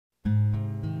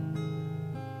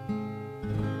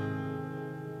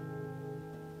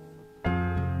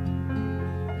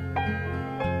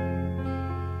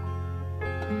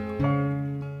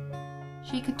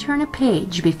she could turn a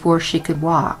page before she could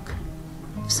walk.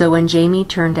 So when Jamie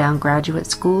turned down graduate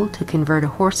school to convert a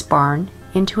horse barn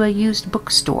into a used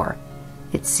bookstore,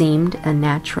 it seemed a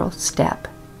natural step.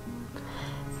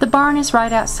 The barn is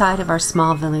right outside of our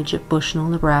small village of Bushnell,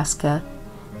 Nebraska,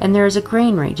 and there is a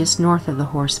granary just north of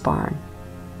the horse barn.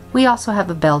 We also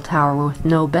have a bell tower with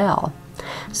no bell,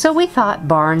 so we thought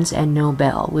Barns and No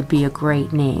Bell would be a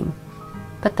great name,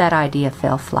 but that idea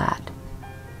fell flat.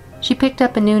 She picked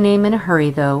up a new name in a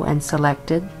hurry, though, and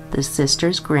selected the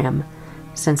Sisters Grimm,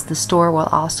 since the store will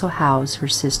also house her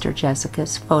sister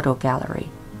Jessica's photo gallery.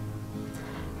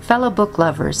 Fellow book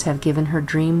lovers have given her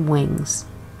dream wings,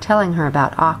 telling her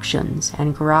about auctions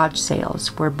and garage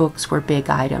sales where books were big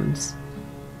items.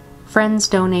 Friends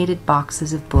donated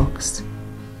boxes of books.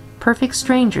 Perfect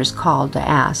strangers called to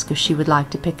ask if she would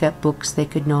like to pick up books they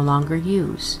could no longer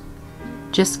use.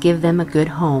 Just give them a good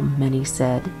home, many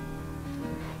said.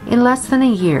 In less than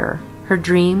a year, her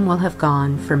dream will have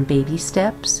gone from baby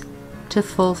steps to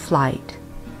full flight.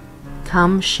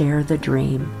 Come share the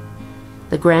dream.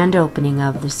 The grand opening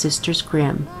of the Sisters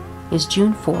Grimm is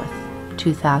June 4th,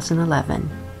 2011.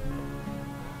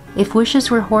 If wishes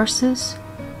were horses,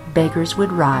 beggars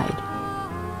would ride.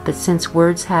 But since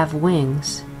words have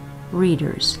wings,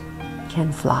 readers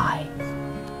can fly.